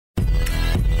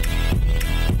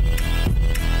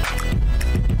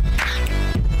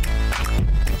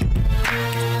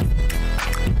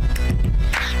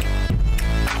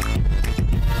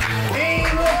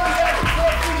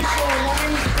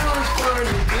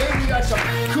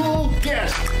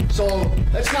So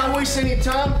let's not waste any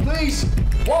time. Please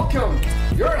welcome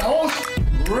your host,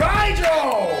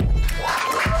 Rigel.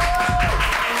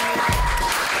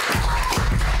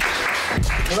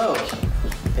 Hello,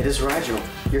 it is Rigel,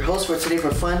 your host for Today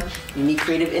for Fun, Unique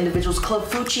Creative Individuals Club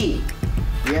F.U.C.I.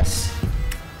 Yes,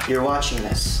 you're watching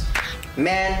this.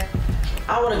 Man,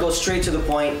 I want to go straight to the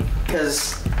point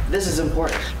because this is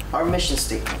important. Our mission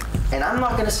statement. And I'm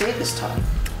not going to say it this time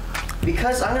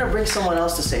because I'm going to bring someone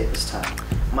else to say it this time.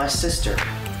 My sister.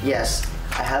 Yes,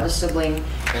 I have a sibling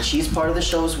and she's part of the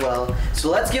show as well. So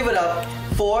let's give it up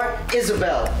for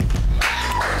Isabel.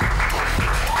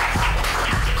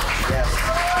 Yes,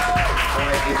 I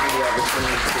want to give you the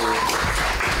opportunity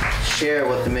to share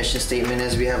what the mission statement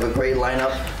is. We have a great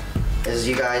lineup. As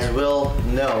you guys will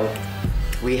know,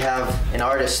 we have an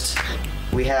artist.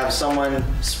 We have someone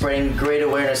spreading great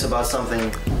awareness about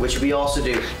something, which we also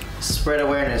do. Spread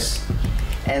awareness.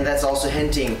 And that's also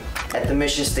hinting at the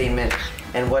mission statement.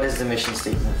 And what is the mission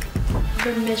statement?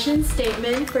 The mission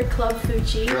statement for Club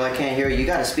F.U.C.I. Girl, I can't hear you. You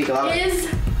gotta speak louder. Is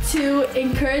to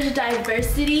encourage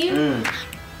diversity,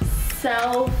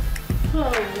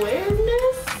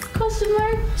 self-awareness, question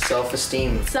mark?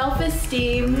 Self-esteem.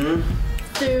 Self-esteem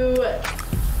through,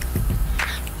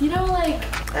 you know, like...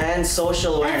 And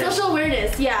social awareness. And social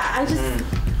awareness, yeah. I just,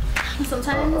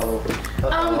 sometimes...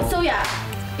 So yeah,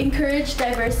 encourage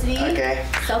diversity. Okay.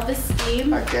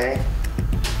 Self-esteem. Okay.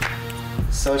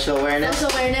 Social awareness.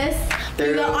 Social awareness.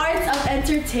 Through the arts of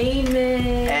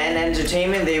entertainment. And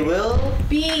entertainment they will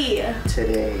be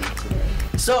today.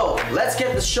 So let's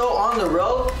get the show on the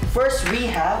road. First, we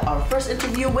have our first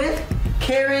interview with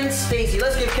Karen Stacey.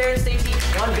 Let's give Karen Stacey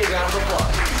one big round of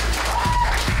applause.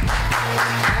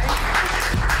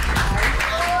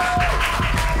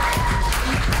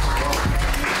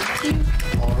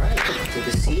 All right, take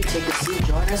a seat.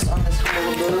 Join us on this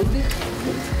little road.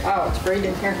 Wow, it's bright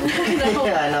in here.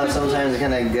 Yeah, I know. Sometimes it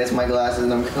kind of gets my glasses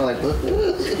and I'm kind of like,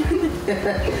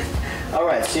 all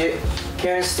right, so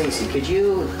Karen Stacey, could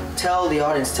you tell the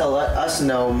audience, let us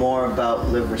know more about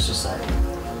Liver Society?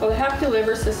 Well, the Happy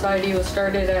Liver Society was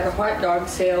started at a hot dog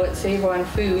sale at Save On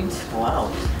Foods. Wow.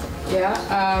 Yeah,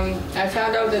 I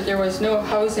found out that there was no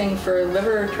housing for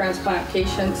liver transplant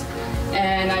patients,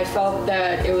 and I felt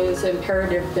that it was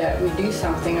imperative that we do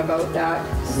something about that.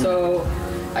 So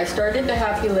I started the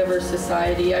Happy Liver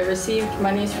Society. I received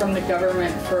monies from the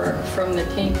government from the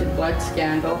tainted blood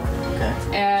scandal. Okay.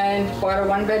 And bought a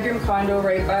one-bedroom condo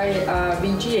right by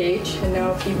VGH, and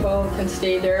now people can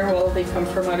stay there while they come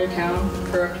from out of town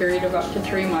for a period of up to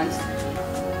 3 months.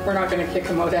 We're not going to kick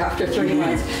them out after 3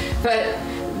 months, but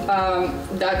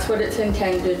that's what it's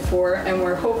intended for, and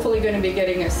we're hopefully going to be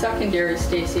getting a secondary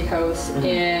Stacey house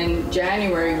in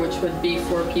January, which would be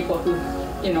for people who,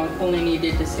 you know, only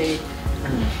needed to stay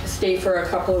for a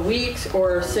couple of weeks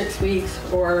or 6 weeks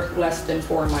or less than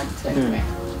 4 months anyway.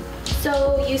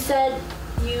 So you said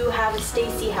you have a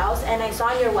Stacey house, and I saw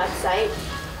on your website,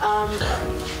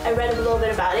 I read a little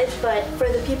bit about it, but for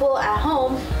the people at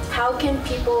home, how can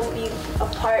people be a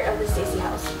part of the Stacey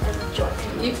house and join?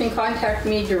 You can contact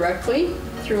me directly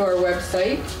through our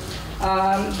website.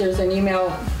 There's an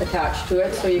email attached to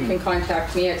it, so you can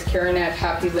contact me. It's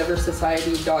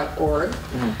karen@happyliversociety.org.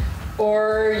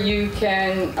 Or you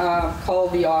can call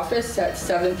the office at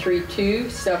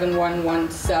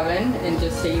 732-7117 and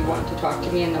just say you want to talk to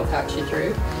me and they'll patch you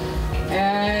through.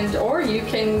 Or you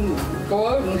can go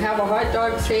out and have a hot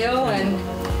dog sale and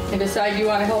decide you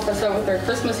want to help us out with our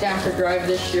Christmas hamper drive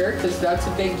this year, because that's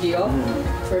a big deal.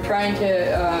 We're trying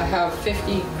to have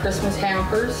 50 Christmas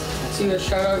hampers. Do a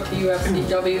shout out to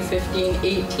UFCW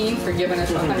 1518 for giving us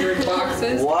 100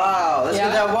 boxes. Wow, let's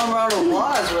get that one round of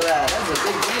applause for that. That's a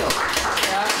big deal.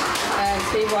 Yeah, and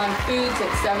Save On Foods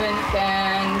at 7th,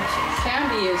 and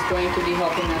Sandy is going to be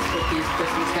helping us with these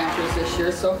Christmas hampers this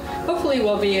year, so hopefully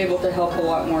we'll be able to help a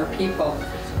lot more people.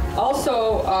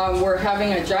 Also, we're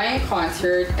having a giant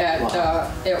concert at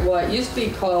what used to be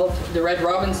called the Red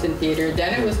Robinson Theatre.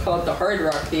 Then it was called the Hard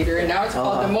Rock Theatre, and now it's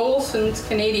called the Molson's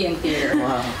Canadian Theatre.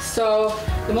 So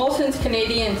the Molson's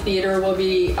Canadian Theatre will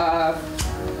be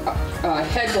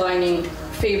headlining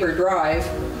Faber Drive.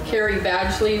 Kerry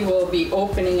Badgely will be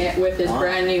opening it with his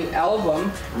brand new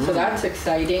album, so that's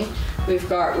exciting. We've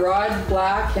got Rod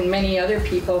Black and many other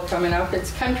people coming up.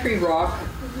 It's country rock.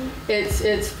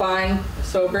 It's fun,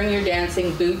 so bring your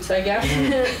dancing boots, I guess.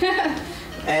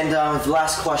 And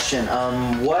last question,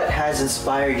 what has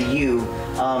inspired you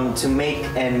to make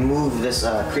and move this,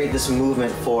 create this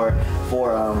movement for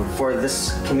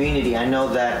this community? I know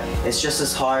that it's just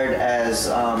as hard as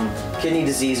kidney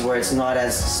disease, where it's not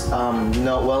as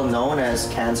well known as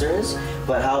cancer is,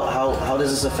 but how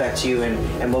does this affect you,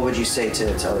 and what would you say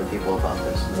to other people about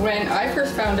this? When I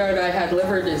first found out I had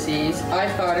liver disease, I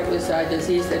thought it was a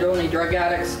disease that only drug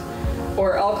addicts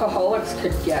or alcoholics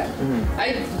could get.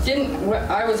 I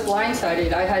was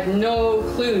blindsided. I had no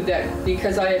clue that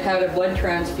because I had had a blood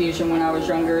transfusion when I was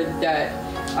younger that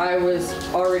I was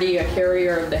already a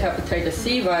carrier of the hepatitis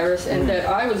C virus and that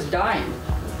I was dying.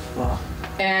 Wow.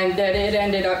 And that it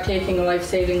ended up taking a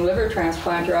life-saving liver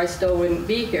transplant or I still wouldn't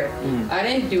be here. I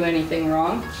didn't do anything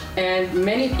wrong. And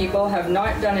many people have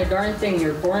not done a darn thing.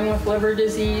 You're born with liver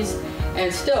disease.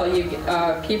 And still,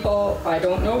 people, I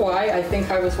don't know why, I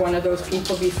think I was one of those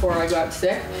people before I got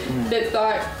sick, that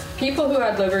thought people who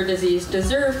had liver disease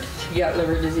deserved to get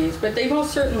liver disease, but they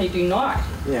most certainly do not.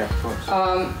 Yeah, of course.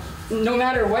 No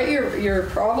matter what your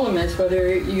problem is,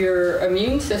 whether your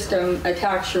immune system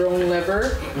attacks your own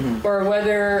liver, or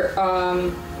whether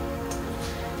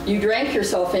you drank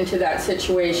yourself into that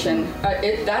situation,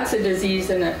 that's a disease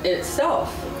in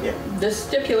itself. Yeah. The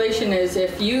stipulation is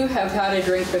if you have had a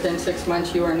drink within 6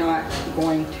 months, you are not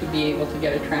going to be able to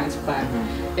get a transplant.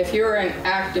 If you're an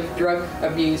active drug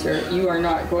abuser, you are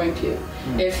not going to.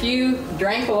 If you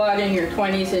drank a lot in your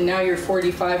 20s and now you're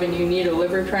 45 and you need a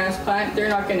liver transplant, they're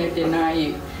not going to deny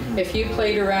you. If you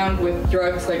played around with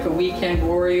drugs like a weekend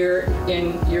warrior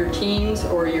in your teens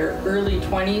or your early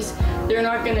 20s, they're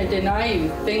not going to deny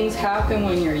you. Things happen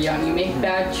when you're young. You make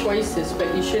bad choices,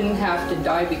 but you shouldn't have to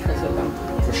die because of them.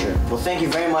 For sure. Well, thank you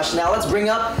very much. Now let's bring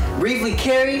up briefly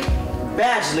Kerry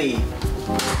Badgely.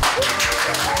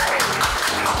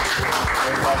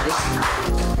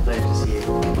 Pleasure to see you.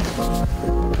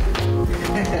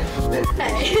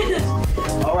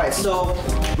 All right, so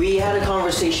we had a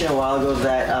conversation a while ago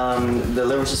that the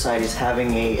Liver Society is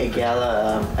having a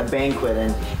gala, a banquet,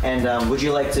 and would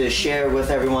you like to share with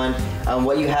everyone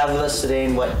what you have with us today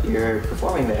and what you're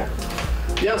performing there?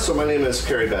 Yeah, so my name is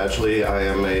Kerry Badgely. I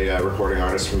am a recording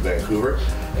artist from Vancouver,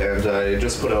 and I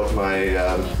just put out my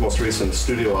most recent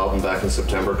studio album back in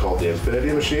September called The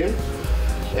Infinity Machine.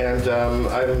 And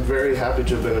I'm very happy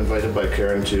to have been invited by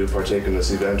Karen to partake in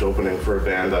this event opening for a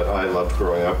band that I loved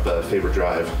growing up, Faber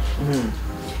Drive.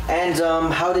 And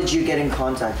how did you get in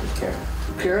contact with Karen?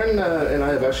 Karen and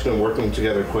I have actually been working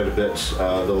together quite a bit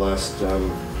the last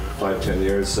 5-10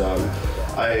 years.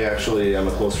 I actually am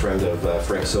a close friend of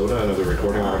Frank Soda, another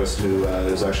recording artist who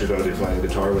is actually going to be playing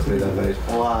guitar with me that night.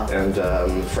 Wow. And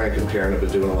Frank and Karen have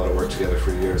been doing a lot of work together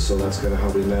for years, so that's kind of how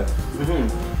we met.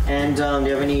 And do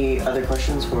you have any other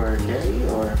questions for Kerry,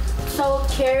 or? So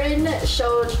Karen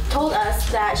told us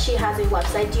that she has a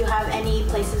website. Do you have any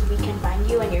places we can find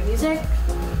you and your music?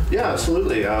 Yeah,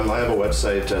 absolutely. I have a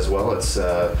website as well. It's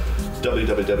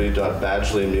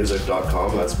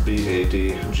www.badgleymusic.com. That's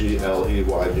BADGLEY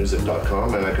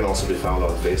music.com. And I can also be found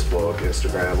on Facebook,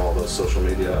 Instagram, all those social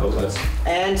media outlets.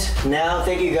 And now,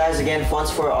 thank you guys again once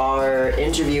for our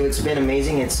interview. It's been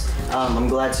amazing. I'm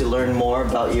glad to learn more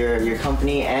about your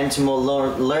company and to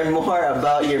learn more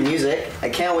about your music. I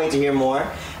can't wait to hear more.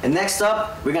 And next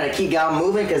up, we're gonna keep on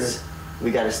moving because we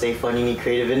gotta stay fun, unique,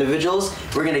 creative individuals.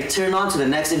 We're gonna turn on to the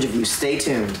next interview. Stay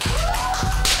tuned.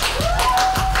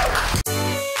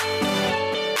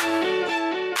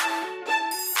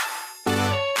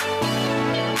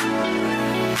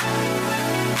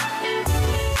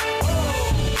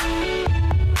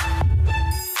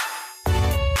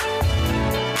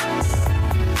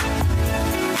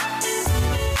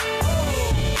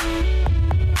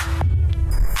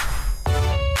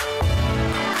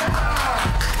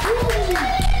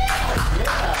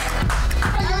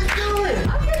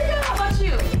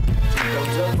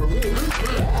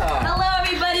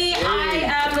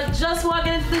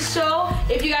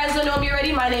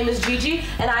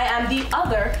 And I am the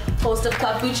other host of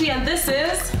Club F.U.C.I, and this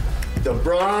is the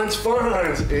Bronze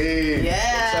Funds. Hey.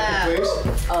 Yeah. Second, please.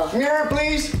 Mirror,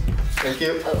 please. Thank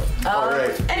you. All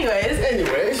right.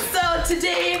 Anyways. So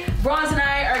today, Bronze and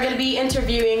I are going to be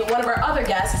interviewing one of our other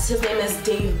guests. His name is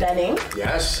Dave Benning.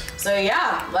 Yes. So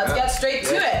yeah, let's get straight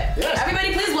to it. Yes.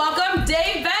 Everybody, please welcome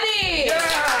Dave Benning. Yeah.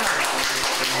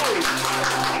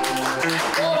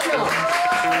 Welcome.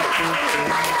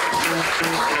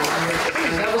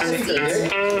 Have a seat there,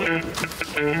 Nick.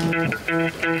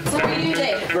 So how are you,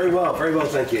 Dave? Very well,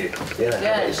 thank you. Yeah, how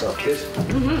about yourself? Good?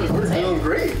 We're doing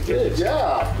great. Good.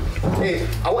 Yeah. Hey,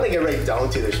 I want to get right down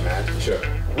to this, man. Sure.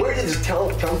 Where did this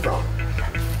talent come from?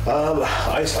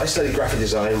 I studied graphic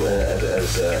design in the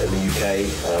UK,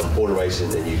 born and raised in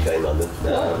the UK, London.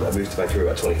 I moved to Vancouver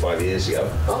about 25 years ago.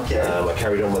 Okay. I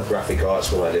carried on with graphic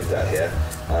arts when I lived out here.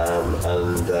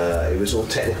 And it was all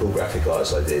technical graphic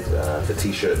arts I did for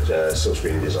t-shirt, silk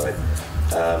screening design.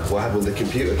 What happened when the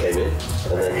computer came in,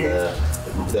 and then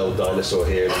the old dinosaur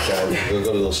here. We got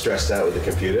a little stressed out with the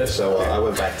computer, so I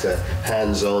went back to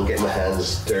hands-on, getting my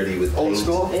hands dirty with paint. Old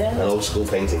school? And old school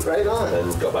painting. Right on.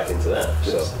 And got back into that.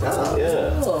 So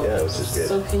Cool. yeah, which is good.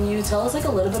 So can you tell us like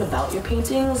a little bit about your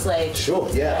paintings? Like Sure.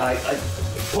 Yeah, I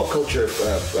pop culture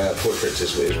portraits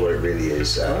is what it really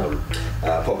is.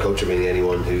 Pop culture meaning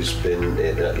anyone who's been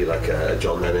like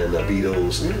John Lennon, the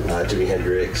Beatles, Jimi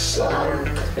Hendrix,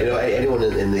 anyone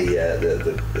in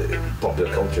the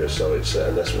popular culture. So it's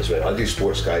that's what's I do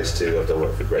sports guys too. I've done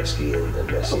work for Gretzky and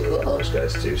Messi and those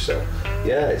guys too. So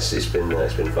yeah, it's been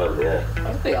fun. Yeah,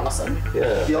 that's pretty awesome.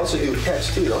 Yeah. You also do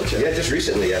pets too, don't you? Yeah, just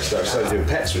recently I started doing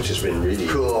pets, which has been really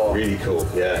cool. Really cool.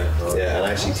 Yeah, yeah, and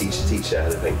I actually teach how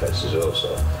to paint pets as well.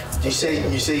 So. You say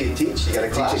you teach? You got a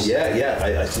class? Yeah.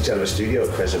 I teach out of a studio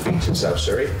at Crescent Beach in South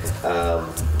Surrey,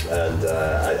 and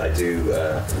I do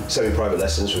semi-private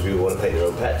lessons for people who want to paint their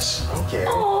own pets. Okay.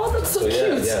 Oh, that's so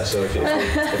cute. Yeah. So if you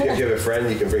have a friend,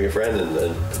 you can bring a friend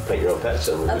and paint your own pets,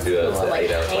 and we do an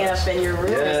 8-hour hang class. up in your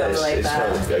room or something like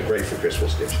that. It's fun. Great for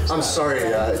Christmas gifts. I'm sorry,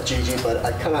 Gigi, but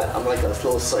I'm like a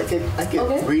little psychic. I can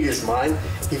read his mind.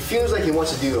 He feels like he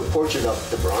wants to do a portrait of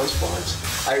the bronze fawns.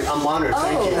 I'm honored.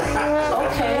 Thank you.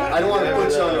 Okay. I don't want to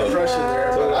put you under pressure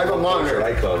there, but I'm honored.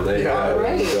 Icon. There you go.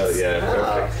 Right.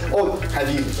 Perfect. Oh,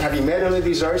 have you met any of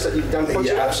these artists that you've done portraits?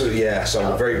 Yeah, absolutely. Yeah. So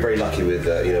I'm very, very lucky with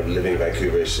living in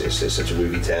Vancouver. It's such a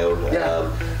movie town. Yeah.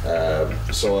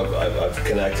 So I've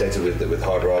connected with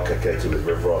Hard Rock. I connected with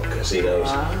River Rock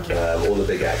casinos. All the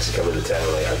big acts that come into town,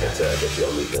 I get to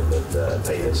meet them and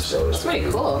paint them. So it's pretty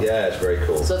cool. Yeah, it's very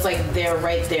cool. So it's like they're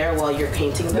right there while you're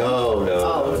painting them? No.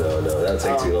 That'll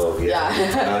take too long. Yeah.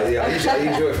 I usually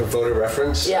do it for photo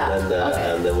reference. Yeah. And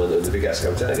then when the big acts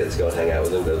come to town, I get to go and hang out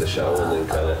with them, go to the show, and then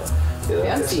kind of.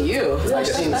 Fancy you. I've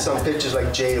seen some pictures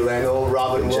like Jay Leno,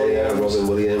 Robin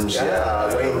Williams.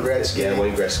 Yeah, Wayne Gretzky. Yeah,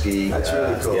 Wayne Gretzky. That's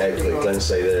really cool. Yeah, Glenn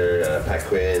Saylor, Pat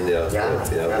Quinn.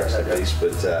 Rest in peace.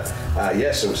 But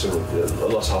some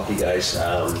lots of hockey guys.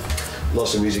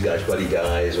 Lots of music guys, Buddy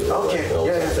guys, all my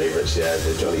favorites. Yeah,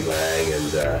 Johnny Lang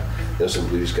and some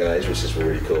blues guys, which has been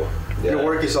really cool. Yeah. Your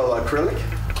work is all acrylic?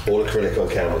 All acrylic on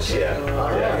canvas,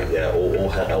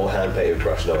 all hand painted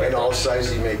brush. And all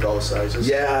sizes, you make all sizes?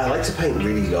 Yeah, I like to paint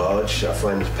really large. I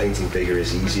find painting bigger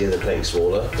is easier than painting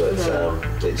smaller, but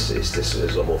it's a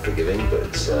lot more forgiving. But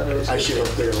it's I should have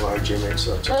put a large image.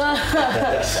 So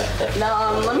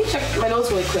now, let me check my notes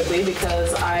really quickly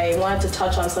because I wanted to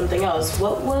touch on something else.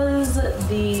 What was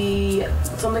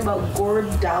something about Gord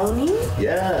Downey?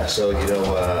 Yeah, so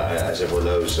as everyone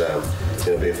knows,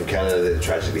 being from Canada, they're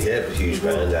tragically hit, a huge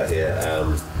band out here.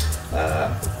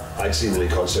 I'd seen them in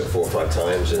concert 4 or 5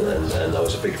 times, and I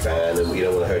was a big fan. And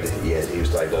when I heard he was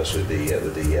diagnosed with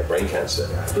the brain cancer,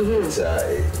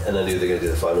 and I knew they were going to do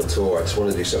the final tour, I just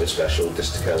wanted to do something special,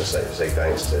 just to kind of say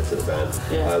thanks to the band.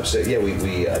 I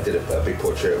did a big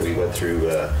portrait. We went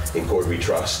through in Gord We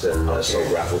Trust and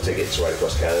sold raffle tickets right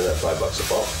across Canada at $5 a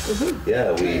pop.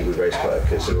 Yeah, we raised quite a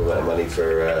considerable amount of money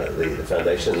for the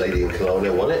foundation. Lady in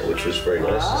Kelowna won it, which was very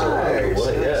nice.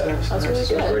 That's really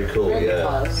so good. Very cool. Very good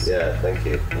cause. Yeah. Thank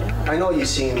you. I know you've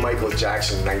seen Michael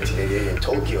Jackson in 1988 in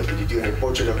Tokyo. Did you do any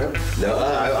portrait of him? No,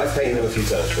 I've painted him a few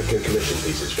times for commission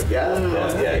pieces. He's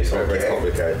very, very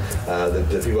popular character.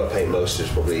 The people I paint most is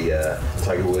probably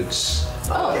Tiger Woods.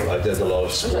 I've done a lot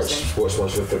of sports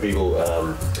ones for people,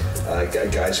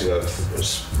 guys who have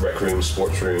rec rooms,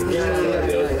 sports rooms.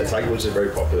 Tiger Woods is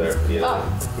very popular,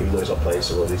 even though he's not playing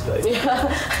so well these days.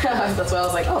 That's why I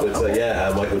was like,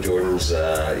 Michael Jordan's,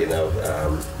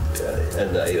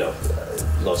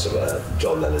 lots of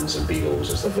John Lennon's and Beatles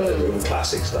and stuff like that. Even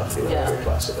classic stuff, very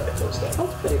classic icon stuff.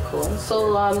 That's pretty cool.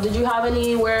 So, did you have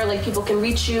anywhere like people can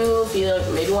reach you if you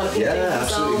maybe want to paint things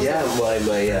absolutely.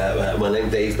 Yeah, my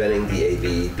name Dave Benning,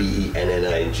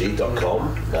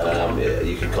 DAVBENNING.com.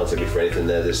 You can contact me for anything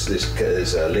there. There's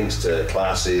links to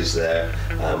classes there.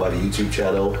 I have a YouTube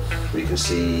channel where you can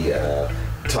see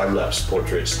time-lapse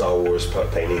portraits, Star Wars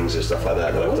paintings and stuff like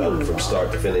that I've done from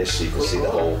start to finish, so you can see the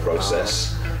whole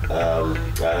process.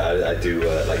 I do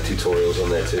tutorials on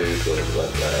there too,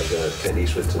 like Clint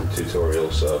Eastwood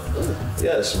tutorials. So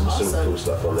there's some cool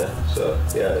stuff on there. So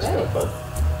it's kind of fun.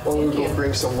 Well, we'll go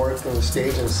bring some work on the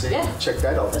stage and see. Check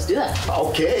that out. Let's do that.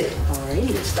 Okay. Alrighty,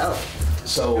 good stuff.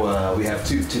 So we have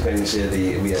two paintings here.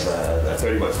 We have a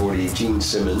 30 by 40 Gene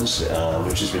Simmons,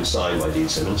 which has been signed by Gene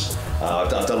Simmons. I've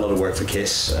done a lot of work for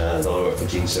Kiss, a lot of work for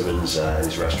Gene Simmons in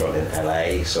his restaurant in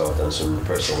LA, so I've done some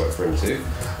personal work for him too.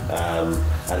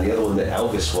 And the other one, the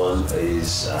Elvis one,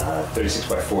 is 36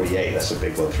 by 48. That's a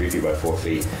big one, 3 feet by 4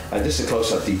 feet. And just a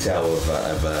close-up detail of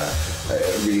a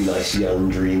really nice, young,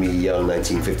 dreamy, young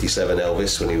 1957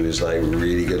 Elvis when he was like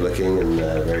really good-looking and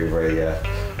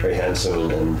very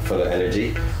handsome and full of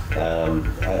energy.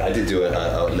 I did do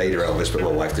a later Elvis, but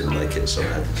my wife didn't like it, so I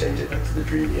had to change it back to the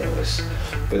dreamy Elvis.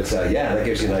 But yeah, that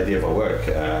gives you an idea of my work.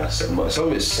 Some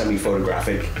of it's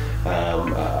semi-photographic.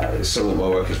 Some of my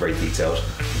work is very detailed,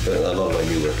 but a lot of my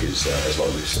new work is a lot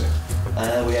looser.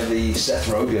 We have the Seth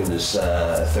Rogen's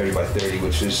 30 by 30,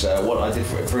 which is what I did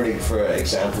for an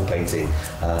example painting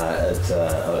at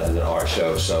an art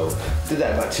show. So did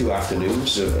that about 2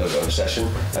 afternoons of a session,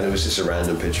 and it was just a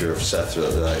random picture of Seth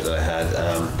that I had.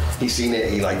 He's seen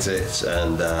it, he liked it,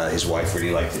 and his wife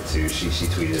really liked it too. She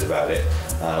tweeted about it,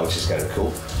 which is kind of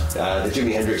cool. The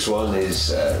Jimi Hendrix one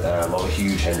is, I'm a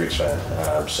huge Hendrix fan,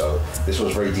 so this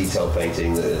one's very detailed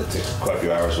painting. It took quite a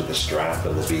few hours with the strap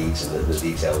and the beads and the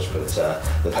details, but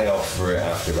the payoff for it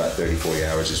after about 30-40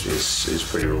 hours is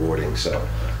pretty rewarding. So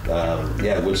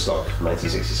yeah, Woodstock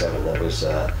 1967, that was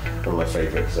one of my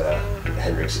favorite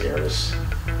Hendrix eras.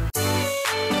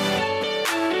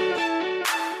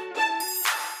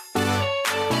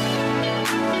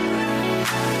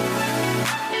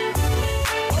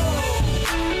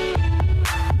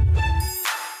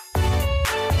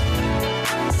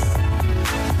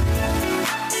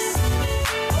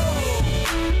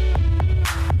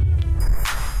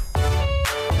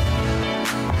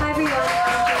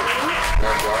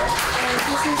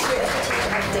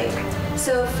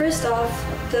 So first off,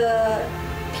 the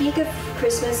peak of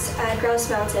Christmas at Grouse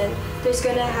Mountain, there's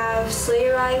going to have sleigh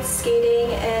rides,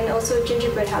 skating, and also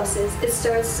gingerbread houses. It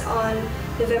starts on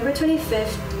November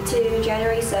 25th to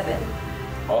January 7th.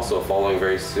 Also following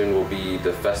very soon will be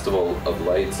the Festival of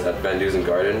Lights at Van Dusen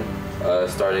Garden,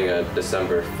 starting at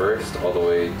December 1st all the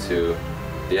way to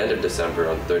the end of December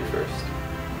on the 31st.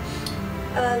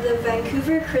 The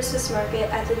Vancouver Christmas Market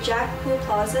at the Jack Pool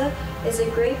Plaza is a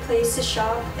great place to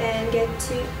shop and get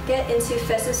into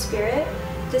festive spirit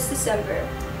this December.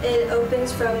 It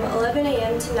opens from 11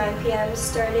 a.m. to 9 p.m.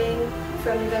 starting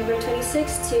from November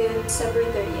 26th to December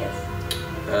 30th.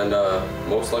 And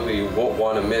most likely you won't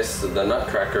want to miss the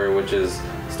Nutcracker, which is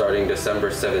starting December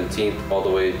 17th all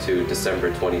the way to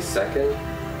December 22nd.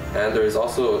 And there's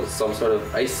also some sort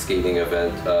of ice skating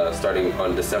event starting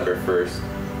on December 1st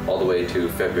all the way to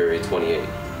February 28th.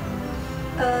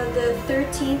 The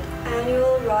 13th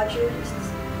annual Rogers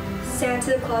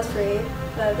Santa Claus Parade,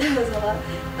 that was a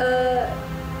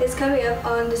lot, is coming up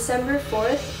on December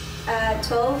 4th at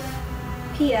 12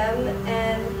 p.m.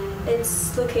 and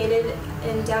it's located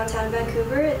in downtown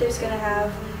Vancouver. There's going to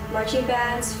have marching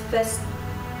bands,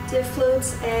 festive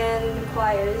floats, and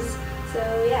choirs.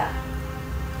 So yeah.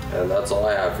 And that's all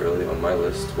I have really on my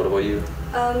list. What about you?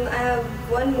 I have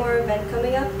one more event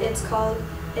coming up. It's called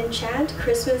Enchant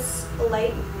Christmas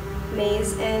Light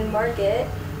Maze and Market.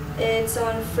 It's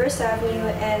on 1st Avenue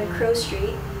and Crow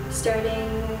Street, starting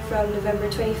from November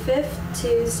 25th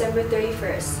to December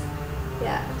 31st.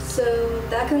 Yeah, so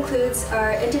that concludes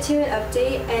our entertainment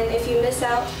update, and if you miss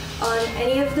out on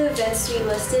any of the events we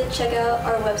listed, check out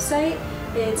our website.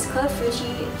 It's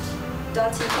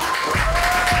clubfuji.tv.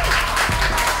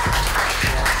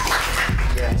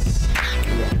 Yes.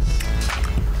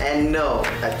 And no,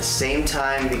 at the same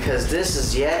time, because this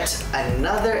is yet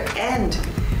another end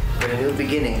but a new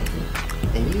beginning.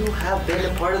 And you have been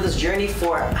a part of this journey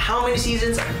for how many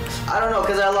seasons? I don't know,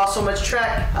 because I lost so much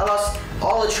track. I lost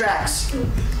all the tracks.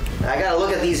 I gotta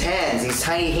look at these hands, these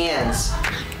tiny hands,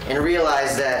 and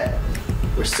realize that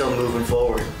we're still moving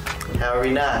forward. How are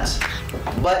we not?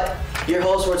 But your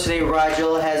host for today,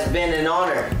 Rigel, has been an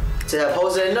honor to have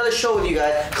hosted another show with you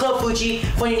guys. Club Fuji,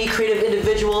 fun, unique, creative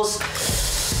individuals.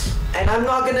 And I'm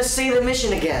not gonna say the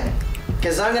mission again,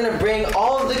 because I'm gonna bring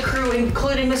all of the crew,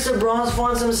 including Mr. Bronze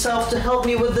Fawns himself, to help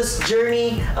me with this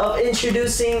journey of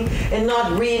introducing and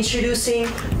not reintroducing,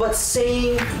 but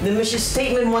saying the mission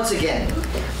statement once again.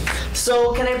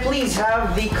 So can I please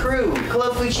have the crew,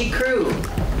 Club Fuji crew,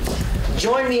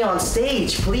 join me on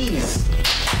stage, please.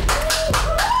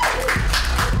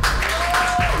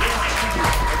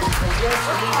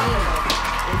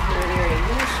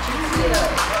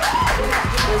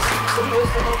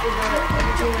 Supposed to help with the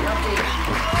entertainment update.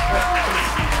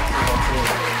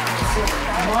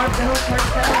 Marcel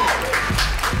Cartel,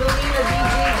 Selena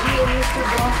DJG, and Mr.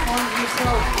 Bronze Fawns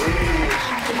yourself.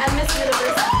 And Miss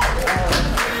Universe.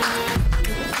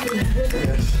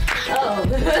 Oh.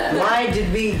 Why did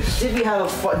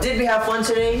we have fun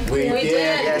today? We did.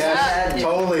 Yes,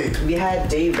 totally. We had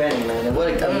Dave Benning, man. What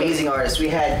an amazing artist. We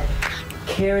had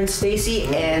Karen Stacey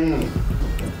and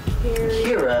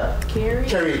Kira.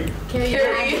 Kerry.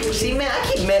 Badgely. See, man,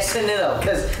 I keep messing it up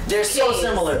because they're so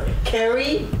similar.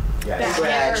 Kerry Yes.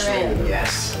 Badgely.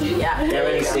 Yes. Yeah.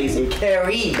 Karen Stacey.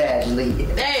 Kerry Badgely.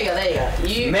 There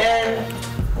you go. Man,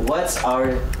 what's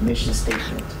our mission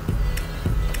statement?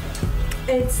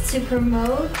 It's to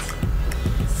promote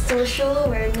social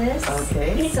awareness,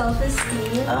 Okay.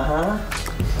 self-esteem,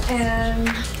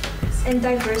 and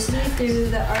diversity through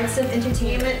the arts of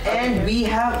entertainment. And we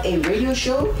have a radio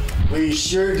show. We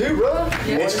sure do, brother.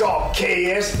 It's called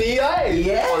KSBI.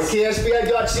 Yes. On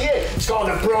KSBI.ca. It's called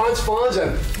the Bronze Fonz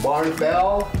and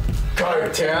Maribel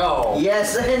Cartel.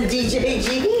 Yes, and DJ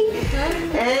G.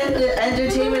 And the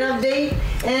entertainment update.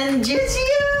 And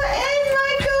Jizia. And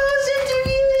my co-host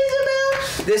interview,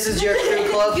 Isabel. This is your crew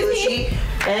club, F.U.C.I.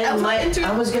 And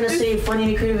I was going to say funny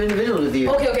and creative individual with you.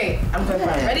 Okay. I'm going to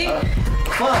ready?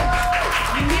 Fun.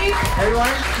 Unique. Everyone,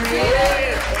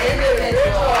 creative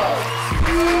individual.